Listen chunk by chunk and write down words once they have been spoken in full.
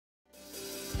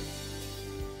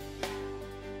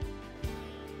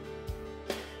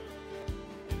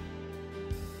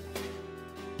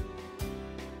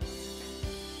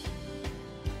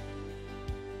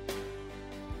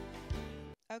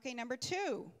Okay, number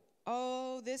 2.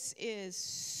 Oh, this is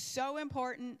so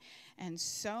important, and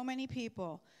so many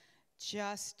people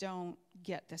just don't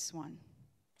get this one.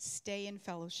 Stay in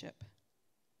fellowship.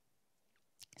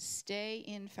 Stay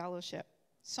in fellowship.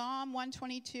 Psalm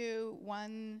 122,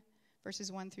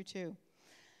 verses 1 through 2.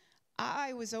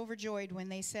 I was overjoyed when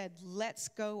they said, let's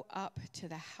go up to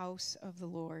the house of the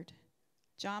Lord.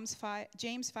 James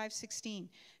 5:16.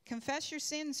 Confess your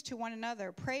sins to one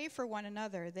another. Pray for one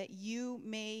another that you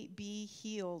may be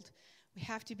healed. We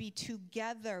have to be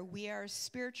together. We are a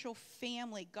spiritual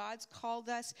family. God's called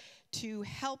us to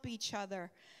help each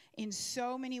other in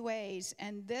so many ways.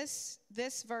 And this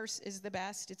verse is the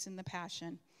best. It's in the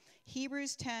Passion.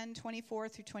 Hebrews 10:24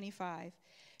 through 25.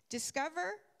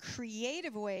 Discover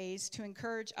creative ways to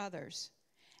encourage others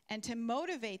and to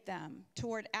motivate them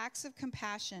toward acts of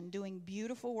compassion, doing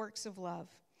beautiful works of love.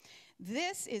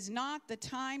 This is not the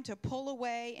time to pull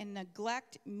away and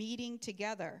neglect meeting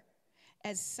together,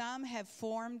 as some have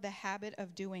formed the habit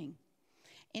of doing.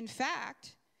 In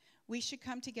fact, we should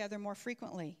come together more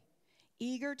frequently,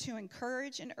 eager to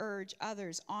encourage and urge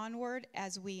others onward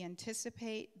as we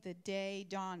anticipate the day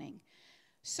dawning.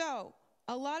 So,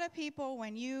 a lot of people,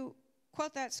 when you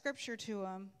quote that scripture to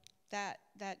them,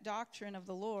 that doctrine of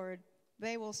the Lord,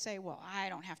 they will say, well, I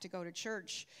don't have to go to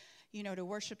church, to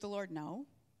worship the Lord. No,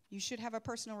 you should have a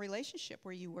personal relationship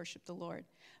where you worship the Lord.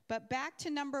 But back to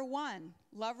number 1,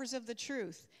 lovers of the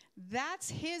truth. That's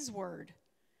his word.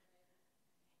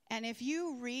 And if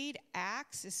you read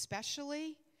Acts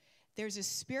especially, there's a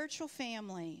spiritual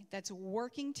family that's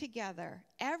working together.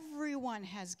 Everyone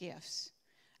has gifts.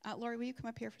 Lori, will you come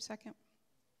up here for a second?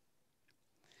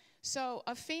 So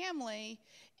a family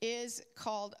is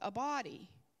called a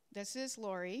body. This is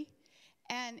Lori.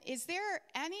 And is there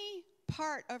any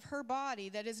part of her body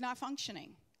that is not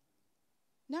functioning?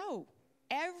 No.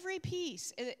 Every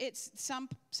piece. It's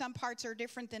some parts are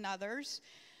different than others.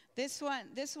 This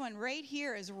one right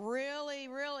here is really,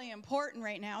 really important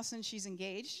right now since she's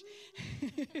engaged.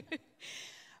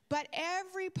 But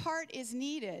every part is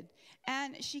needed.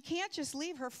 And she can't just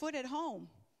leave her foot at home.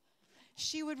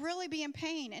 She would really be in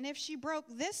pain. And if she broke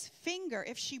this finger,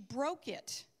 if she broke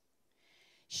it,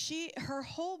 her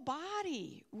whole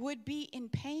body would be in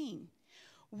pain.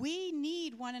 We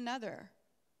need one another.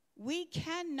 We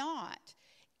cannot,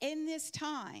 in this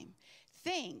time,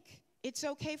 think it's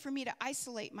okay for me to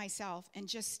isolate myself and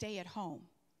just stay at home.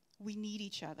 We need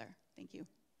each other. Thank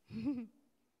you.